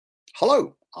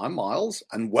Hello, I'm Miles,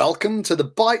 and welcome to the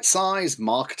Bite Size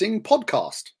Marketing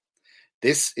Podcast.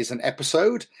 This is an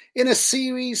episode in a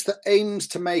series that aims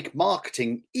to make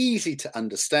marketing easy to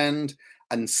understand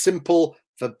and simple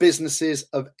for businesses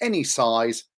of any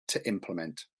size to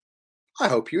implement. I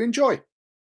hope you enjoy.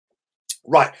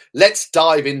 Right, let's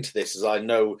dive into this, as I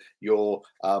know you're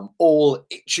all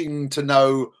itching to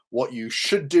know what you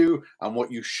should do and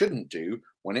what you shouldn't do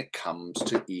when it comes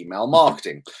to email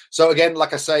marketing. So again,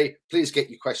 like I say, please get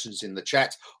your questions in the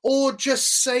chat or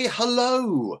just say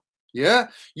hello. Yeah,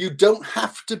 you don't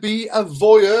have to be a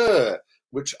voyeur,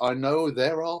 which I know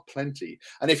there are plenty.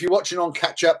 And if you're watching on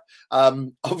catch up,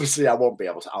 obviously I won't be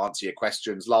able to answer your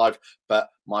questions live, but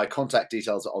my contact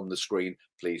details are on the screen.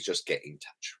 Please just get in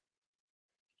touch.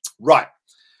 Right,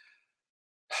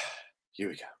 here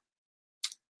we go.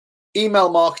 Email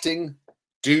marketing,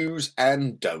 do's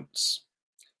and don'ts.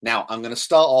 Now, I'm going to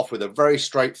start off with a very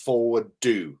straightforward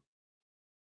do.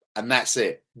 And that's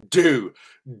it. Do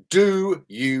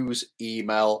use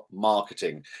email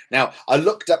marketing. Now, I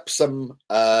looked up some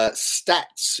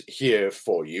stats here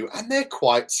for you, and they're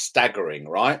quite staggering,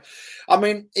 right? I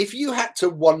mean, if you had to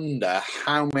wonder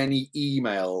how many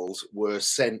emails were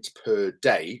sent per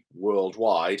day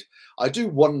worldwide, I do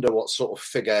wonder what sort of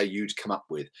figure you'd come up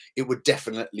with. It would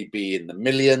definitely be in the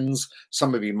millions.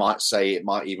 Some of you might say it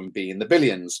might even be in the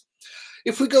billions.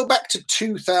 If we go back to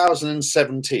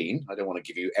 2017, I don't want to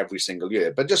give you every single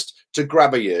year, but just to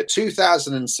grab a year,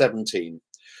 2017,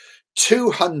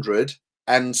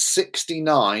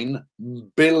 269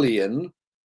 billion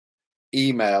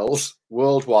emails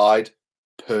worldwide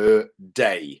per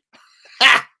day.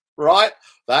 Right?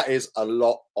 That is a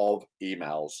lot of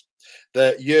emails.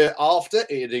 The year after,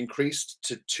 it had increased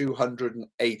to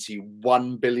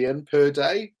 281 billion per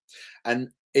day,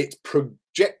 and it's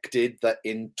projected that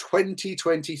in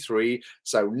 2023,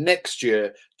 so next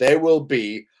year, there will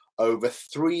be over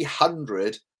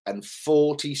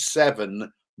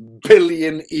 347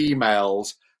 billion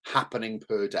emails happening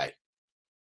per day.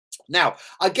 Now,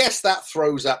 I guess that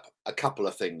throws up a couple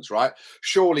of things, right?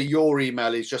 Surely your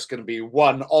email is just going to be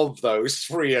one of those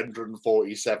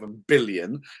 347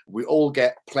 billion. We all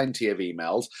get plenty of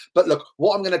emails. But look,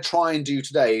 what I'm going to try and do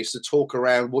today is to talk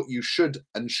around what you should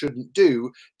and shouldn't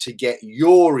do to get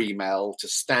your email to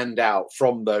stand out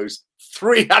from those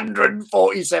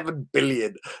 347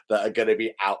 billion that are going to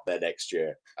be out there next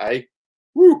year. Eh?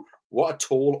 Woo! What a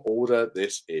tall order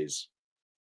this is.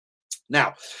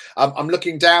 Now, I'm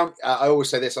looking down. I always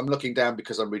say this. I'm looking down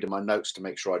because I'm reading my notes to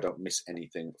make sure I don't miss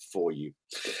anything for you.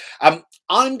 I'm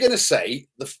going to say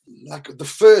the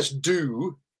first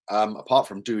do, apart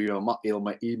from do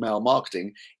email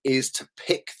marketing, is to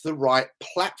pick the right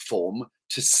platform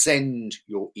to send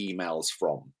your emails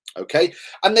from. Okay,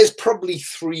 and there's probably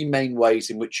three main ways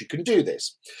in which you can do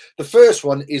this. The first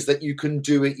one is that you can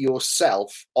do it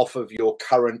yourself off of your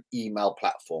current email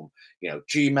platform. You know,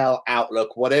 Gmail,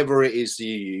 Outlook, whatever it is that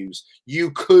you use,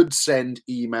 you could send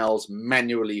emails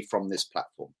manually from this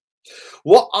platform.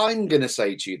 What I'm going to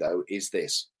say to you, though, is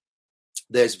this.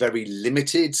 There's very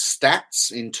limited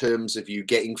stats in terms of you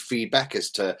getting feedback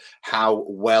as to how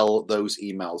well those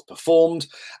emails performed.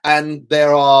 And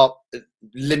there are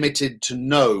limited to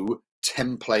no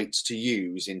templates to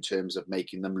use in terms of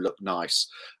making them look nice,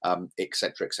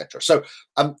 etc., etc. So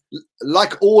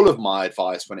like all of my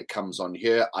advice when it comes on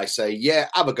here, I say, yeah,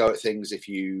 have a go at things if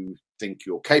you think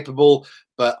you're capable,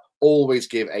 but always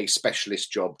give a specialist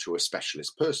job to a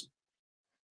specialist person.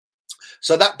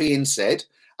 So that being said,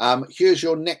 here's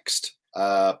your next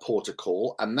port of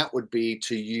call, and that would be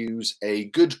to use a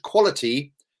good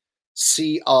quality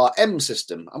CRM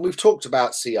system. And we've talked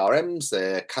about CRMs,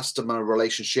 they're customer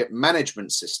relationship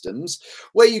management systems,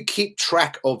 where you keep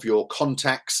track of your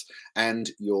contacts and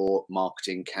your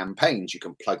marketing campaigns. You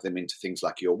can plug them into things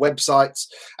like your websites,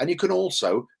 and you can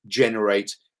also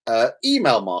generate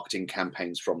email marketing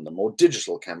campaigns from them, or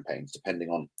digital campaigns, depending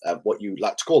on what you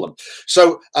like to call them.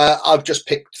 So I've just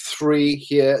picked three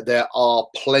here. There are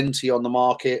plenty on the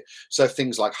market. So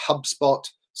things like HubSpot,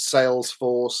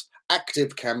 Salesforce,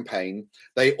 ActiveCampaign,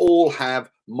 they all have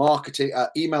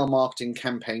email marketing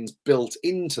campaigns built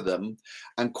into them.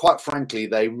 And quite frankly,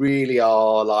 they really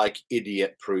are like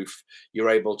idiot proof. You're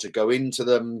able to go into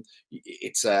them.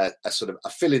 It's a sort of a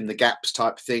fill in the gaps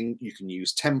type thing. You can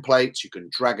use templates, you can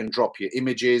drag and drop your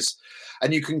images,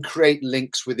 and you can create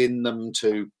links within them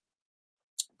to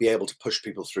be able to push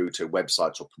people through to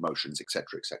websites or promotions,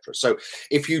 etc., etc. So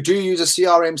if you do use a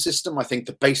CRM system, I think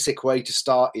the basic way to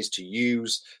start is to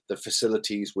use the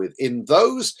facilities within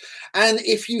those. And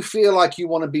if you feel like you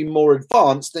want to be more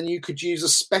advanced, then you could use a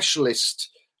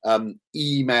specialist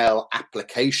email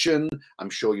application. I'm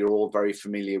sure you're all very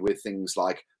familiar with things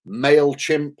like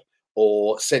MailChimp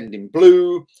or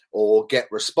Sendinblue or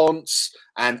GetResponse.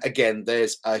 And again,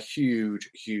 there's a huge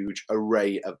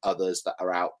array of others that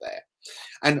are out there.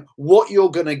 And what you're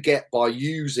going to get by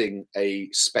using a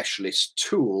specialist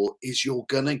tool is you're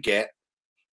going to get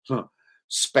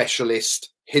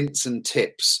specialist hints and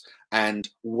tips and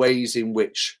ways in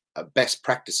which best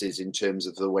practices in terms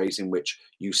of the ways in which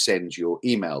you send your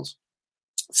emails.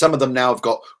 Some of them now have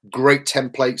got great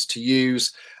templates to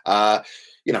use, and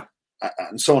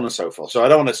so on and so forth. So I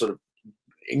don't want to sort of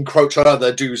encroach on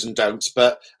other do's and don'ts,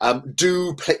 but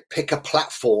do pick a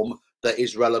platform that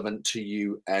is relevant to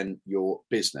you and your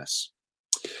business.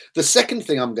 The second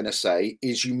thing I'm going to say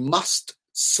is you must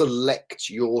select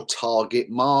your target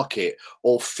market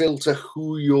or filter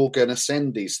who you're going to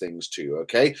send these things to.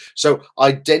 Okay, so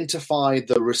identify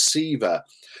the receiver.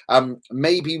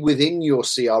 Maybe within your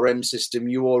CRM system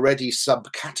you already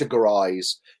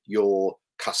subcategorize your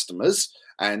customers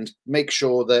and make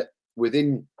sure that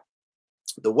within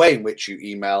the way in which you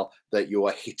email that you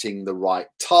are hitting the right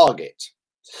target.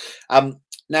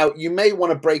 Now, you may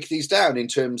want to break these down in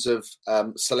terms of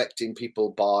selecting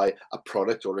people by a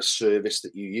product or a service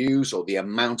that you use, or the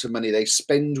amount of money they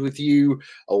spend with you,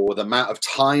 or the amount of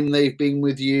time they've been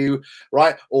with you,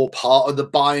 right? Or part of the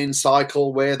buying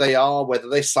cycle where they are, whether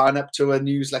they sign up to a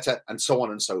newsletter, and so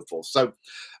on and so forth. So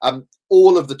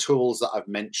all of the tools that I've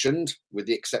mentioned, with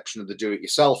the exception of the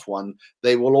do-it-yourself one,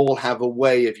 they will all have a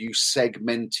way of you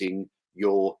segmenting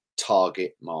your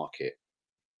target market.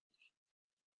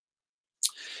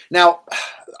 Now,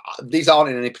 these aren't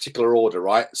in any particular order,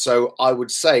 right? So I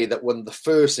would say that one of the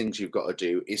first things you've got to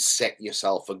do is set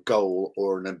yourself a goal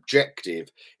or an objective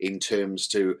in terms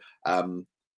to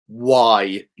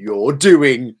why you're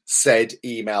doing said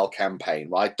email campaign,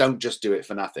 right? Don't just do it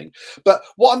for nothing. But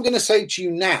what I'm going to say to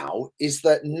you now is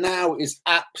that now is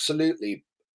absolutely,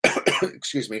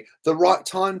 the right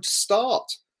time to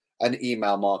start an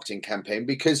email marketing campaign,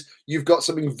 because you've got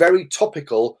something very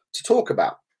topical to talk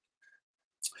about.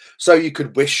 So you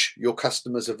could wish your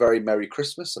customers a very Merry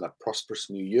Christmas and a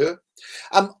prosperous New Year.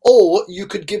 Or you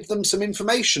could give them some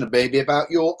information maybe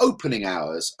about your opening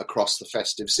hours across the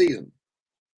festive season.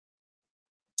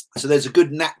 So there's a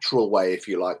good natural way, if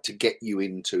you like, to get you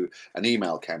into an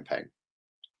email campaign.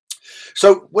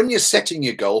 So when you're setting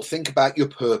your goal, think about your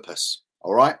purpose.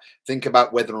 All right. Think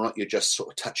about whether or not you're just sort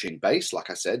of touching base,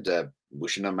 like I said,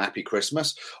 wishing them happy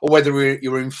Christmas, or whether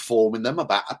you're informing them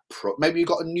about maybe you've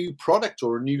got a new product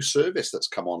or a new service that's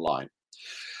come online.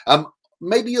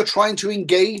 Maybe you're trying to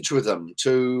engage with them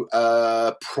to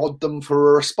prod them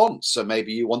for a response. So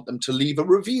maybe you want them to leave a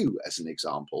review, as an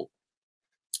example.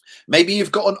 Maybe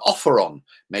you've got an offer on,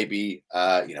 maybe,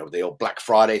 the old Black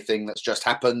Friday thing that's just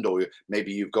happened, or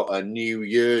maybe you've got a New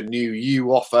Year, New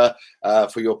You offer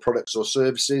for your products or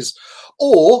services,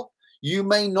 or you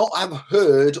may not have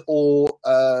heard or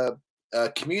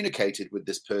communicated with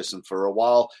this person for a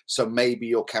while. So maybe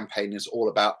your campaign is all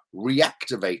about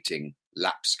reactivating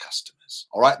lapsed customers.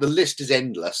 All right. The list is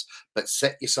endless, but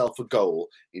set yourself a goal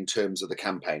in terms of the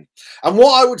campaign. And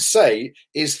what I would say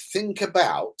is think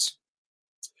about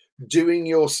doing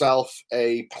yourself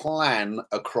a plan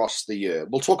across the year.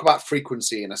 We'll talk about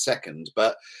frequency in a second,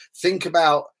 but think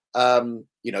about,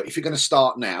 if you're going to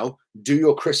start now, do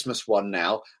your Christmas one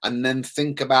now, and then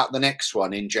think about the next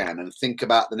one in Jan, and think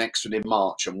about the next one in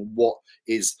March, and what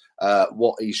is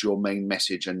your main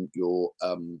message and your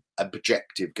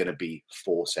objective going to be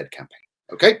for said campaign.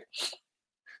 Okay.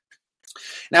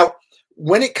 Now,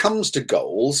 when it comes to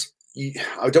goals,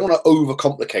 I don't want to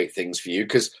overcomplicate things for you,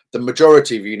 because the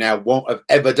majority of you now won't have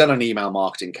ever done an email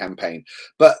marketing campaign.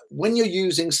 But when you're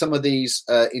using some of these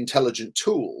intelligent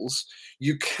tools,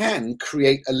 you can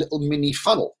create a little mini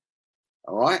funnel.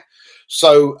 All right.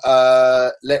 So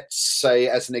let's say,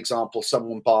 as an example,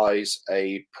 someone buys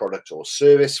a product or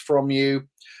service from you,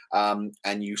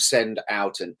 and you send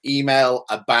out an email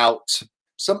about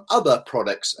some other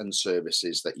products and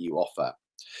services that you offer.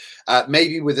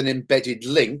 Maybe with an embedded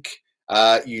link,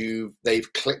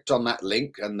 they've clicked on that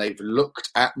link and they've looked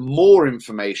at more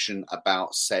information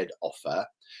about said offer.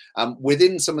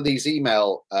 Within some of these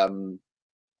email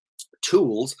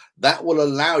tools, that will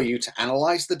allow you to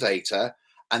analyze the data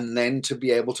and then to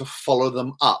be able to follow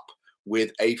them up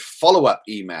with a follow-up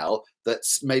email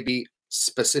that's maybe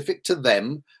specific to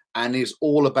them and is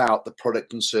all about the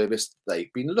product and service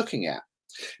they've been looking at.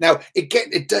 Now,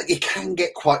 it can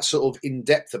get quite sort of in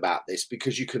depth about this,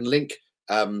 because you can link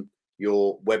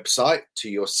your website, to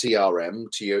your CRM,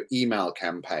 to your email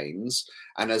campaigns.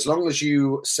 And as long as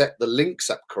you set the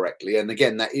links up correctly, and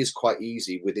again, that is quite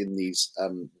easy within these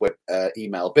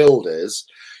email builders,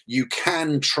 you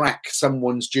can track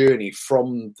someone's journey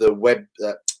from the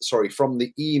from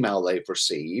the email they've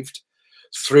received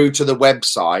through to the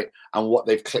website and what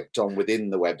they've clicked on within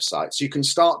the website. So you can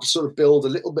start to sort of build a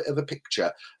little bit of a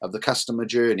picture of the customer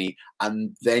journey,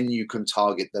 and then you can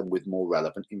target them with more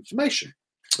relevant information.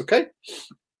 Okay.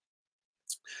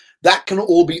 That can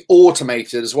all be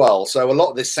automated as well. So a lot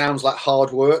of this sounds like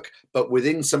hard work, but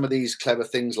within some of these clever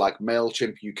things like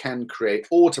MailChimp, you can create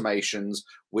automations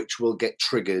which will get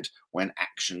triggered when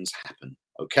actions happen.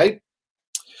 Okay.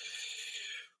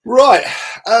 Right.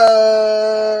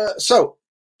 So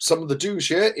some of the do's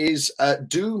here is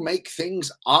do make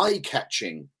things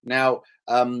eye-catching. Now,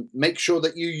 make sure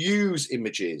that you use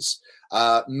images.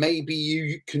 Maybe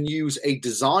you can use a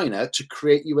designer to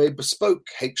create you a bespoke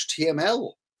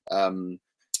HTML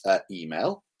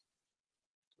email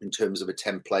in terms of a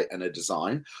template and a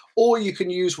design, or you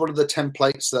can use one of the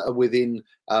templates that are within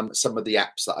some of the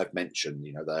apps that I've mentioned,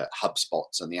 you know, the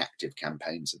HubSpots and the Active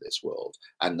Campaigns of this world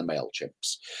and the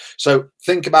MailChimps. So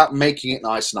think about making it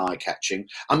nice and eye-catching.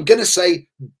 I'm going to say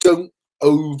don't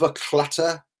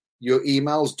over-clutter your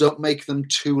emails. Don't make them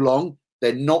too long.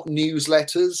 They're not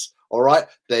newsletters. All right,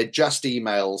 they're just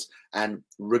emails. And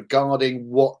regarding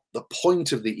what the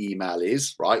point of the email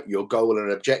is, right, your goal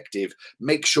and objective,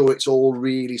 make sure it's all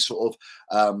really sort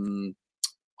of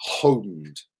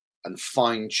honed and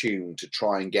fine-tuned to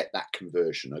try and get that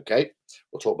conversion. Okay,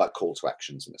 we'll talk about call to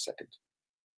actions in a second.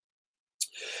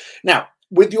 Now,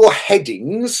 with your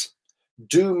headings,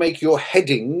 do make your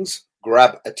headings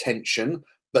grab attention,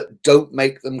 but don't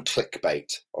make them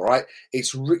clickbait. All right,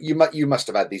 it's you must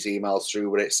have had these emails through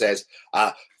where it says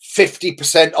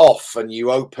 50% off, and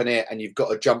you open it and you've got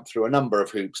to jump through a number of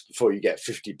hoops before you get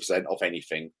 50% off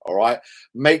anything. All right,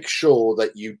 make sure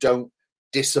that you don't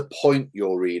disappoint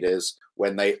your readers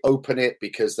when they open it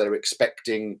because they're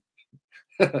expecting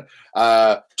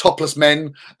topless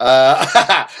men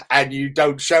and you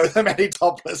don't show them any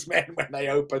topless men when they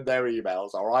open their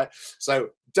emails. All right,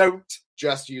 so don't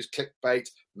just use clickbait.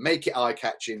 Make it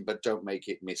eye-catching, but don't make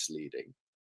it misleading.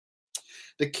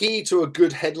 The key to a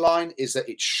good headline is that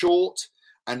it's short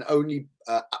and only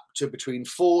up to between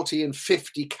 40 and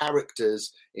 50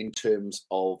 characters in terms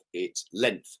of its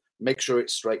length. Make sure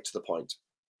it's straight to the point.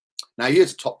 Now,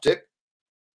 here's a top tip.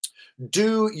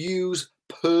 Do use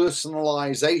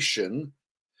personalization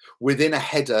within a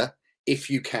header if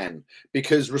you can,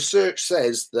 because research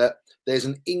says that there's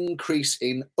an increase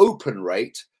in open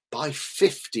rate by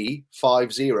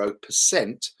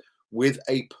 50% with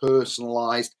a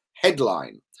personalized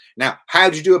headline. Now, how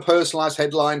do you do a personalized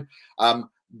headline?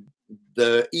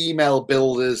 The email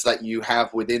builders that you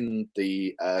have within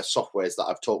the softwares that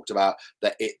I've talked about,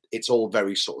 that it's all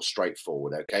very sort of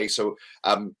straightforward. Okay, so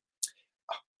I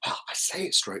say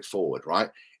it's straightforward, right?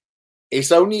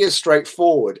 It's only as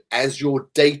straightforward as your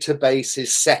database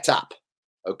is set up.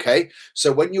 Okay,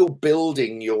 so when you're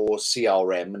building your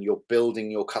CRM and you're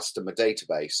building your customer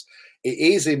database, it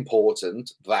is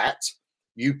important that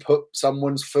you put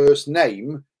someone's first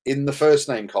name in the first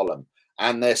name column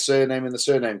and their surname in the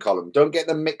surname column. Don't get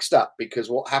them mixed up, because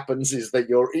what happens is that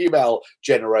your email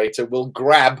generator will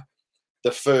grab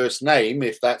the first name,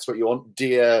 if that's what you want,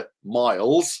 Dear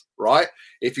Miles, right?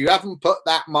 If you haven't put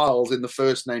that Miles in the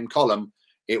first name column,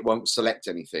 it won't select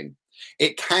anything.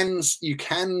 You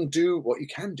can do what you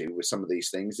can do with some of these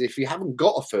things. If you haven't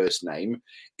got a first name,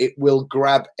 it will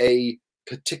grab a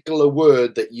particular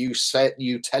word that you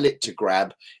tell it to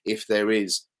grab if there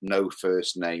is no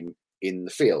first name in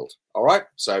the field. All right,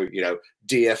 so you know,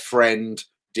 dear friend,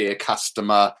 dear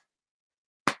customer,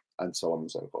 and so on and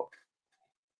so forth.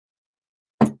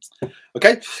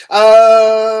 Okay,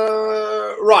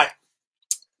 right.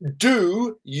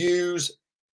 Do use,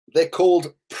 they're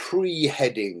called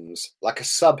pre-headings, like a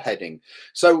subheading.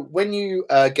 So when you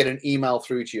get an email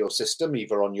through to your system,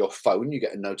 either on your phone, you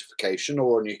get a notification,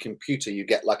 or on your computer, you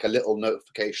get like a little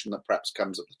notification that perhaps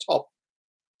comes at the top.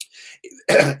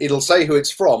 It'll say who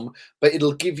it's from, but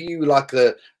it'll give you like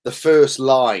the first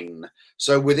line.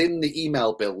 So within the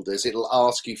email builders, it'll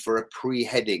ask you for a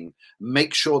pre-heading.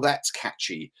 Make sure that's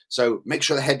catchy. So make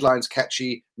sure the headline's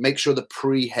catchy. Make sure the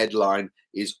pre-headline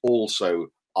is also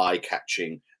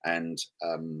eye-catching and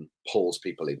pulls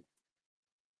people in.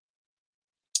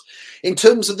 In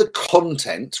terms of the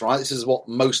content, right, this is what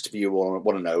most of you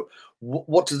want to know.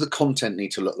 What does the content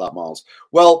need to look like, Miles?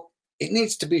 Well, it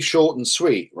needs to be short and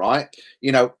sweet, right?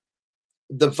 You know,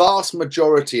 the vast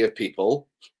majority of people,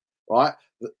 right,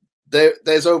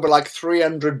 there's over like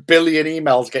 300 billion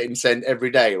emails getting sent every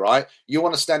day, right? You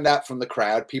want to stand out from the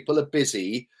crowd. People are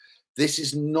busy. This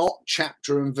is not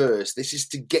chapter and verse. This is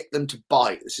to get them to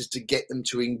bite. This is to get them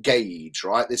to engage,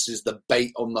 right? This is the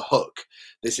bait on the hook.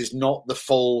 This is not the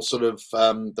full sort of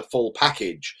the full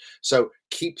package. So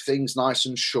keep things nice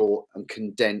and short and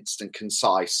condensed and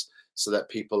concise so that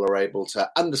people are able to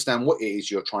understand what it is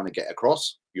you're trying to get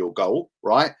across, your goal,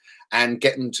 right? And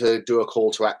get them to do a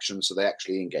call to action so they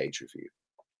actually engage with you.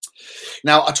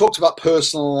 Now, I talked about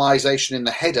personalization in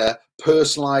the header.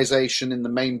 Personalization in the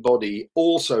main body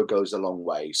also goes a long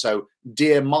way. So,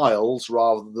 Dear Miles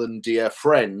rather than Dear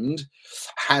Friend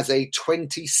has a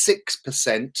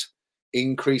 26%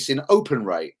 increase in open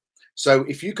rate. So,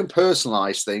 if you can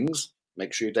personalize things,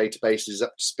 make sure your database is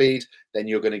up to speed, then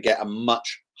you're going to get a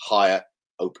much higher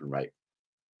open rate.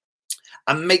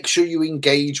 And make sure you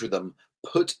engage with them.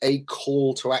 Put a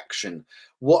call to action.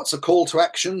 What's a call to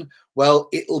action? Well,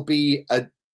 it'll be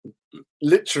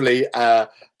literally what's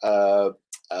the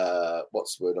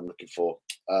word I'm looking for?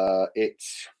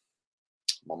 It's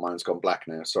my mind's gone black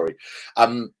now. Sorry.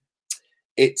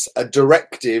 It's a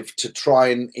directive to try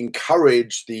and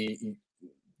encourage the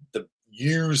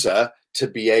user to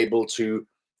be able to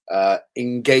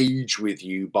engage with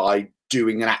you by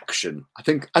doing an action. I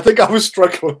think I was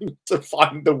struggling to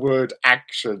find the word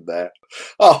action there.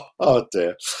 Oh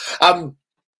dear.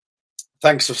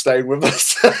 Thanks for staying with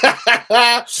us.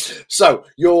 So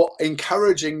you're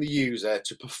encouraging the user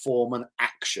to perform an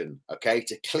action, okay,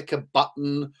 to click a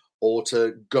button or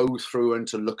to go through and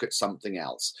to look at something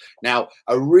else. Now,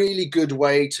 a really good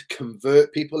way to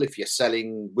convert people if you're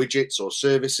selling widgets or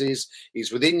services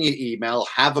is within your email,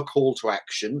 have a call to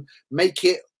action, make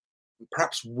it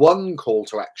perhaps one call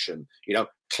to action,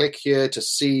 click here to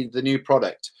see the new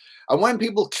product. And when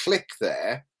people click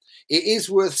there, it is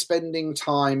worth spending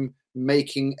time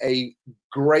making a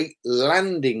great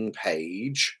landing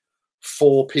page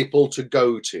for people to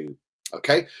go to.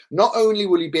 Okay. Not only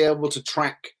will you be able to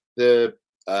track the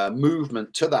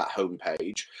movement to that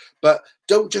homepage, but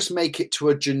don't just make it to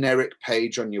a generic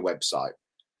page on your website.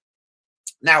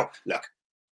 Now, look,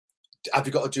 have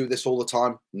you got to do this all the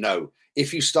time? No.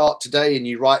 If you start today and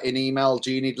you write an email,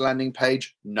 do you need a landing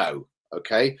page? No.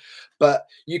 Okay. But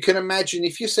you can imagine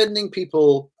if you're sending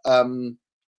people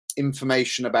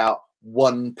information about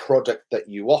one product that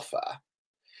you offer,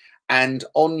 and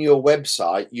on your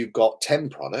website you've got 10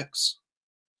 products,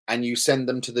 and you send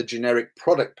them to the generic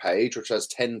product page, which has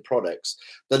 10 products,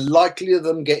 the likelihood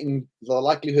of them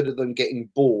getting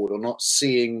bored or not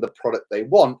seeing the product they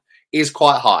want is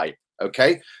quite high.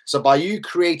 Okay, so by you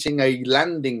creating a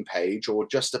landing page or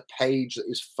just a page that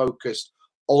is focused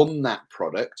on that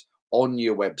product on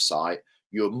your website,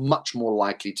 you're much more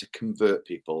likely to convert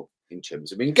people in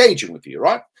terms of engaging with you,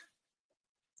 right?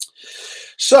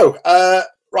 So,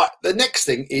 right, the next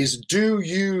thing is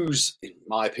in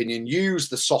my opinion, use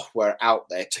the software out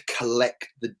there to collect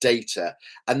the data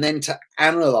and then to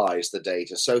analyze the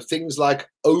data. So things like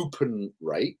open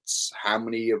rates, how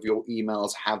many of your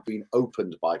emails have been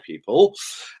opened by people,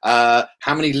 how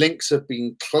many links have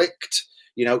been clicked,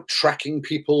 tracking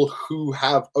people who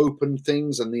have opened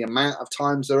things and the amount of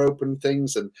times they're opened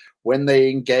things and when they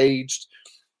engaged.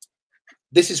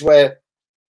 This is where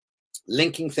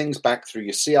linking things back through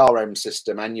your CRM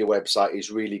system and your website is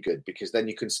really good, because then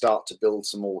you can start to build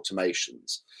some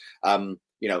automations.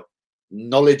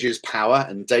 Knowledge is power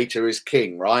and data is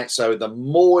king, right? So the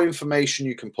more information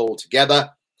you can pull together,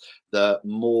 the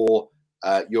more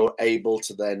you're able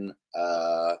to then,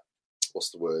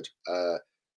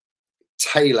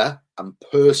 tailor and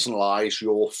personalize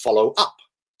your follow up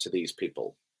to these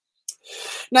people.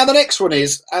 Now, the next one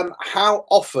is how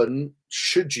often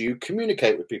should you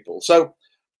communicate with people? So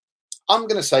I'm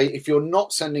going to say if you're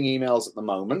not sending emails at the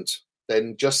moment,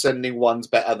 then just sending one's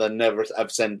better than never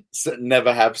have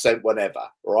sent one ever,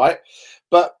 right?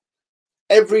 But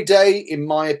every day, in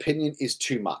my opinion, is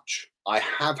too much. I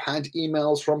have had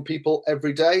emails from people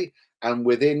every day, and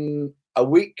within a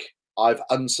week, I've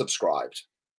unsubscribed.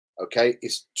 Okay,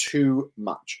 it's too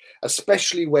much,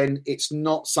 especially when it's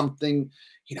not something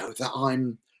that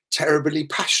I'm terribly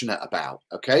passionate about.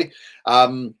 Okay.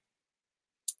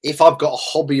 If I've got a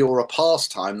hobby or a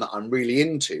pastime that I'm really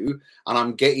into and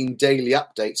I'm getting daily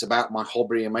updates about my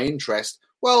hobby and my interest,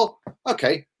 well,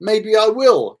 okay, maybe I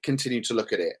will continue to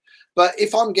look at it. But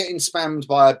if I'm getting spammed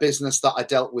by a business that I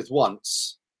dealt with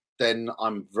once, then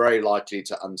I'm very likely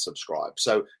to unsubscribe.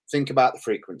 So think about the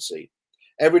frequency.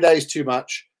 Every day is too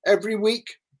much. Every week,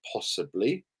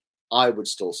 possibly. I would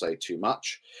still say too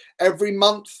much. Every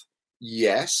month,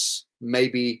 yes,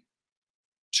 maybe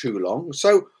too long.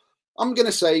 So I'm going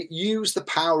to say use the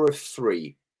power of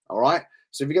 3. All right.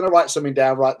 So if you're going to write something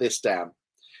down, write this down.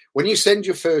 When you send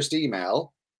your first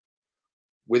email,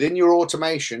 within your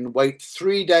automation, wait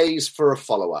 3 days for a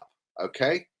follow-up.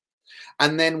 Okay.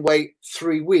 And then wait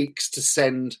 3 weeks to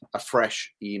send a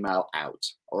fresh email out.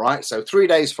 All right. So 3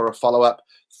 days for a follow-up,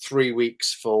 3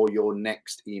 weeks for your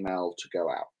next email to go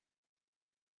out.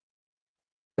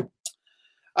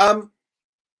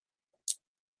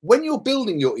 When you're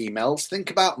building your emails, think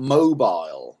about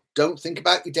mobile. Don't think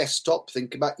about your desktop,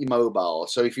 think about your mobile.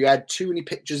 So if you add too many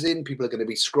pictures in, people are going to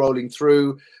be scrolling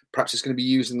through. Perhaps it's going to be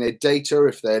using their data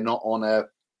if they're not on an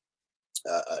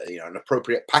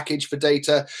appropriate package for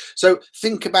data. So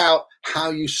think about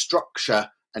how you structure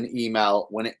an email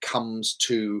when it comes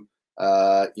to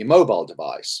your mobile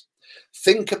device.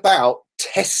 Think about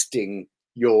testing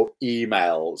your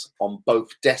emails on both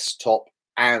desktop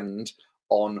and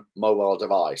on mobile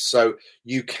device. So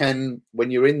you can,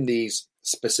 when you're in these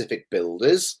specific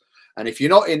builders, and if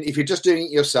you're just doing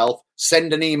it yourself,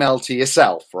 send an email to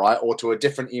yourself, right? Or to a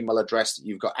different email address that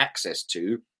you've got access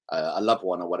to, a loved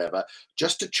one or whatever,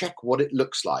 just to check what it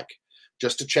looks like,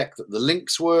 just to check that the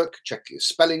links work, check the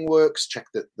spelling works, check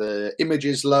that the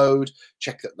images load,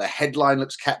 check that the headline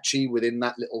looks catchy within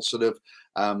that little sort of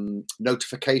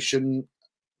notification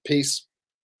piece.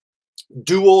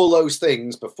 Do all those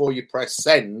things before you press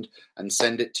send and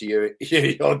send it to your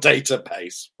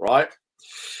database, right?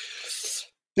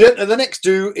 The next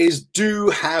do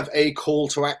have a call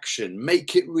to action.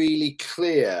 Make it really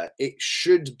clear. It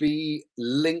should be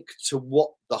linked to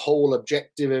what the whole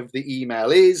objective of the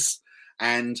email is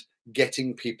and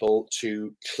getting people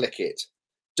to click it.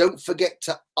 Don't forget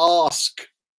to ask,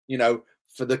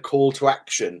 for the call to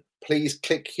action. Please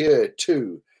click here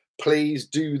too. Please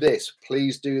do this.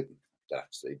 Please do.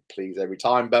 Say please every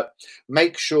time, but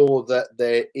make sure that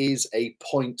there is a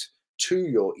point to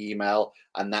your email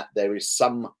and that there is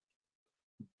some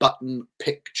button,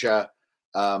 picture,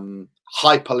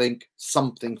 hyperlink,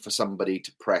 something for somebody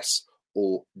to press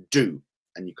or do,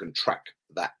 and you can track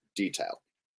that detail.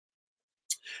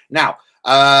 Now,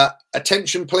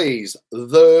 attention please,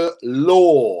 the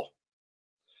law.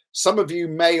 Some of you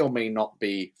may or may not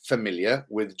be familiar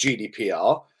with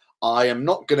GDPR. I am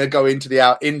not going to go into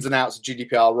the ins and outs of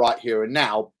GDPR right here and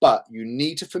now, but you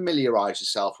need to familiarize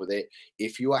yourself with it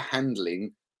if you are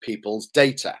handling people's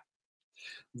data.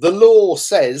 The law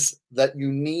says that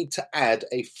you need to add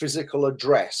a physical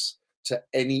address to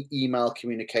any email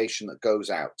communication that goes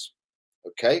out.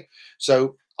 Okay,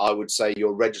 so I would say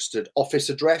your registered office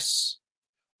address,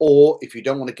 or if you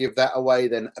don't want to give that away,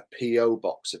 then a PO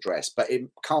box address. But it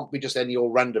can't be just any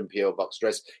old random PO box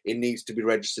address. It needs to be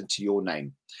registered to your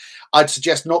name. I'd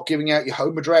suggest not giving out your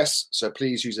home address, so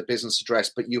please use a business address.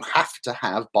 But you have to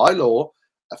have, by law,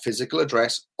 a physical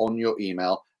address on your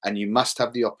email, and you must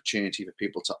have the opportunity for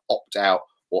people to opt out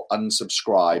or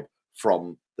unsubscribe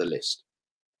from the list.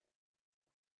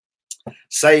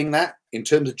 Saying that, in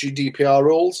terms of GDPR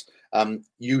rules,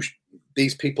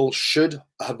 these people should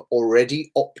have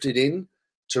already opted in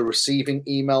to receiving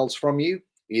emails from you,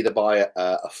 either by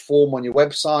a form on your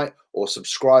website or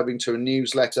subscribing to a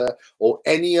newsletter or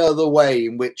any other way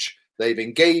in which they've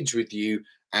engaged with you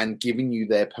and given you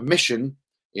their permission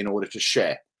in order to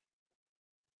share.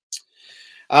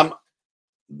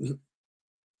 It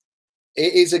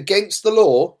is against the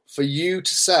law for you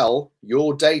to sell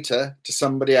your data to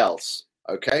somebody else.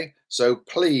 Okay, so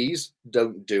please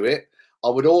don't do it. I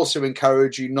would also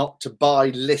encourage you not to buy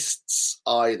lists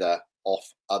either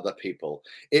off other people.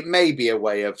 It may be a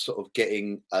way of sort of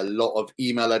getting a lot of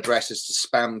email addresses to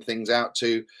spam things out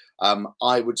to.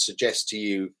 I would suggest to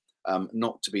you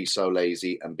not to be so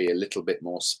lazy and be a little bit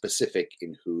more specific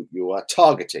in who you are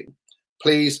targeting.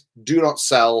 Please do not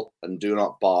sell and do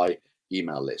not buy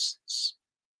email lists.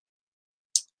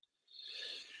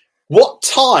 What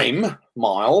time,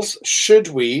 Miles, should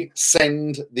we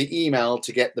send the email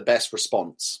to get the best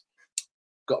response?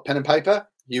 Got a pen and paper?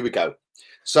 Here we go.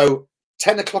 So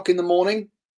 10 o'clock in the morning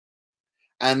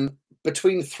and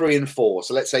between 3 and 4.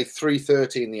 So let's say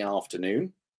 3:30 in the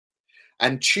afternoon.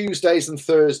 And Tuesdays and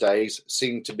Thursdays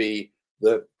seem to be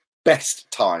the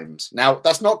best times. Now,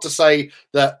 that's not to say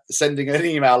that sending an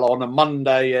email on a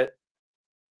Monday at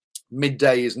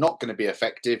midday is not going to be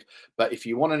effective, but if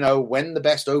you want to know when the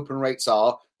best open rates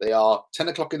are, they are 10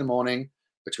 o'clock in the morning,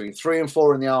 between 3 and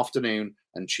 4 in the afternoon,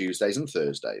 and Tuesdays and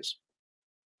Thursdays.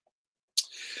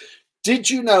 Did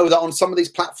you know that on some of these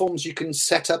platforms you can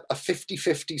set up a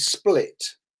 50-50 split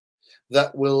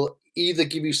that will either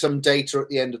give you some data at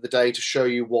the end of the day to show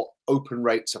you what open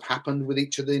rates have happened with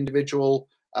each of the individual?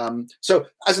 So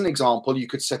as an example, you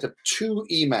could set up 2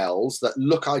 emails that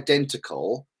look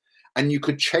identical, and you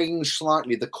could change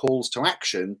slightly the calls to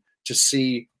action to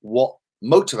see what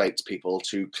motivates people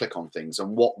to click on things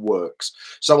and what works.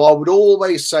 So I would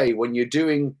always say, when you're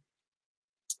doing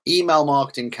email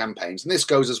marketing campaigns, and this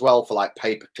goes as well for like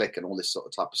pay-per-click and all this sort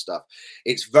of type of stuff,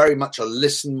 it's very much a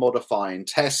listen, modify, and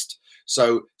test.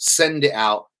 So send it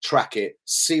out, track it,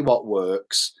 see what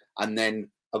works, and then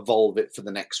evolve it for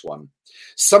the next one.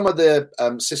 Some of the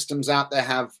systems out there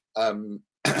have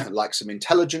like some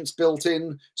intelligence built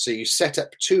in. So you set up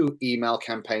 2 email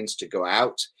campaigns to go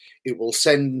out. It will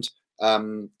send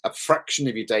a fraction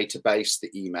of your database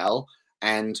the email,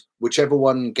 and whichever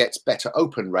one gets better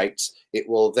open rates, it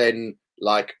will then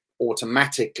like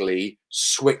automatically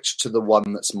switch to the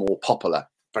one that's more popular.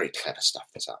 Very clever stuff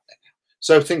that's out there now.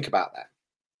 So think about that.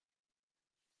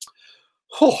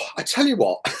 Oh, I tell you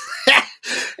what,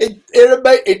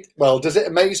 well, does it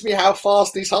amaze me how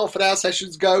fast these half-an-hour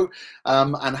sessions go,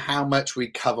 and how much we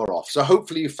cover off? So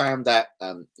hopefully you found that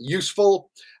useful.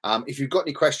 If you've got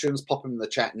any questions, pop them in the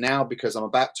chat now, because I'm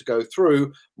about to go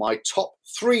through my top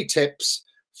 3 tips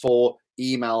for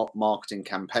email marketing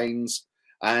campaigns,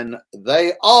 and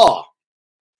they are: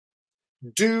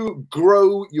 do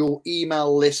grow your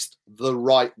email list the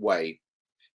right way.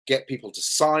 Get people to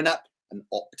sign up and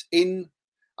opt in,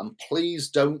 and please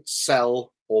don't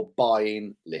sell or buy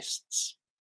in lists.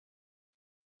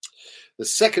 The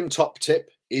second top tip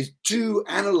is do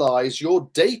analyze your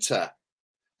data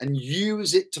and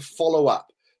use it to follow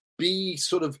up. Be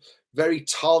sort of very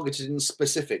targeted and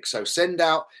specific. So send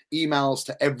out emails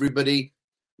to everybody,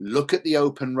 look at the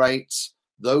open rates,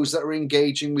 those that are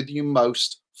engaging with you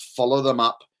most, follow them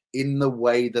up in the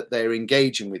way that they're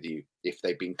engaging with you. If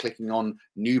they've been clicking on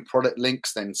new product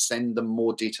links, then send them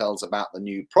more details about the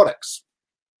new products.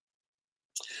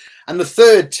 And the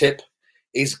third tip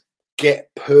is get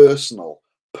personal.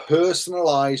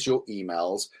 Personalize your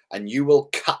emails, and you will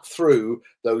cut through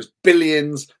those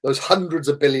billions, those hundreds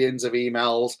of billions of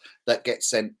emails that get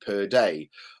sent per day.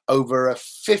 Over a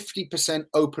 50%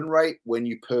 open rate when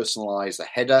you personalize the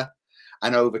header,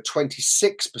 and over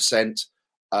 26%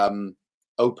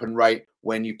 open rate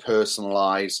when you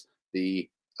personalize the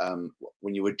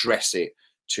when you address it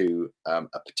to a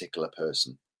particular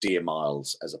person. Dear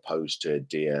Miles, as opposed to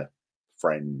dear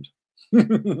friend.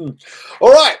 All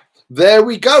right, there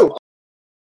we go.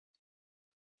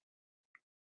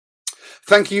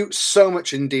 Thank you so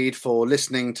much indeed for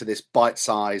listening to this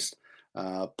bite-sized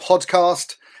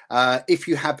podcast. If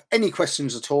you have any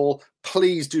questions at all,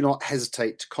 please do not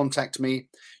hesitate to contact me.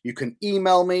 You can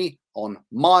email me on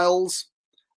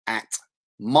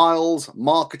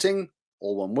miles@milesmarketing,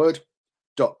 all one word,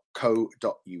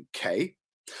 .co.uk.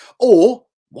 Or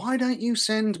why don't you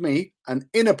send me an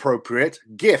inappropriate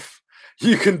GIF?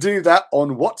 You can do that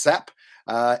on WhatsApp.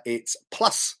 It's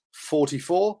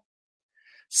 +44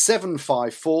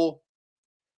 754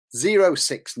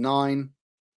 069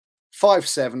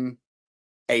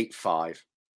 5785.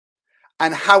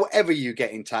 And however you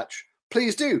get in touch,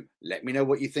 please do let me know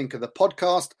what you think of the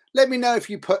podcast. Let me know if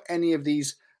you put any of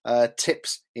these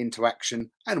tips into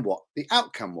action and what the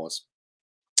outcome was.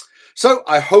 So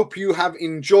I hope you have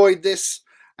enjoyed this,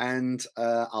 and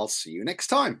I'll see you next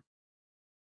time.